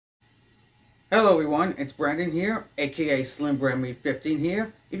Hello everyone, it's Brandon here, aka Slim Brand Me 15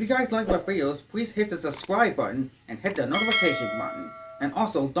 here. If you guys like my videos, please hit the subscribe button and hit the notification button. And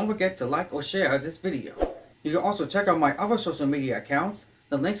also, don't forget to like or share this video. You can also check out my other social media accounts.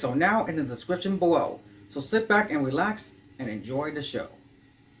 The links are now in the description below. So sit back and relax and enjoy the show.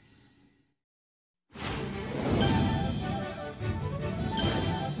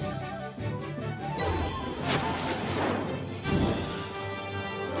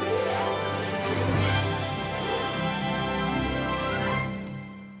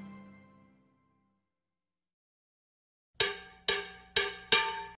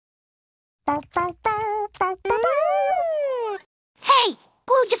 Hey!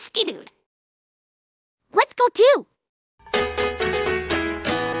 Blue just skidooed. Let's go too!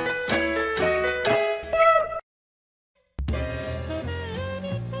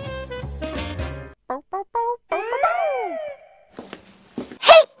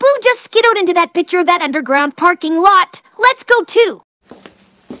 Hey! Blue just skidooed into that picture of that underground parking lot. Let's go too!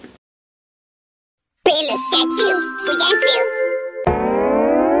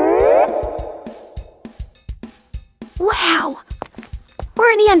 Wow!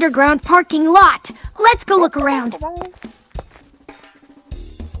 We're in the underground parking lot. Let's go look around.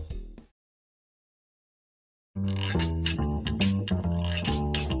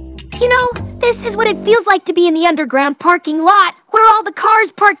 You know, this is what it feels like to be in the underground parking lot, where all the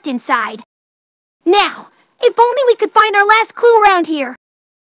cars parked inside. Now, if only we could find our last clue around here.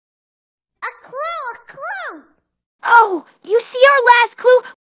 A clue! Oh, you see our last clue?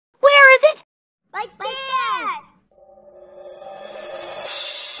 Where is it? Like that!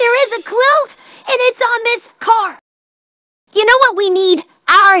 There is a clue, and it's on this car. You know what we need?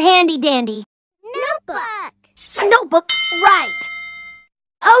 Our handy-dandy. Notebook! Notebook, right.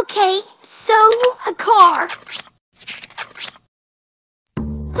 Okay, so a car.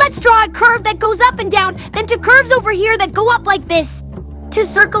 Let's draw a curve that goes up and down, then two curves over here that go up like this. Two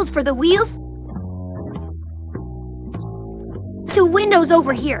circles for the wheels. Two windows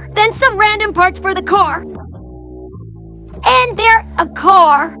over here, then some random parts for the car. And they're a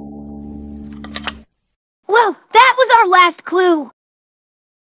car. Well, that was our last clue.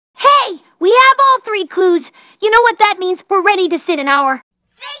 Hey, we have all three clues. You know what that means? We're ready to sit in our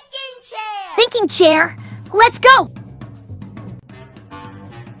Thinking chair! thinking chair. Let's go.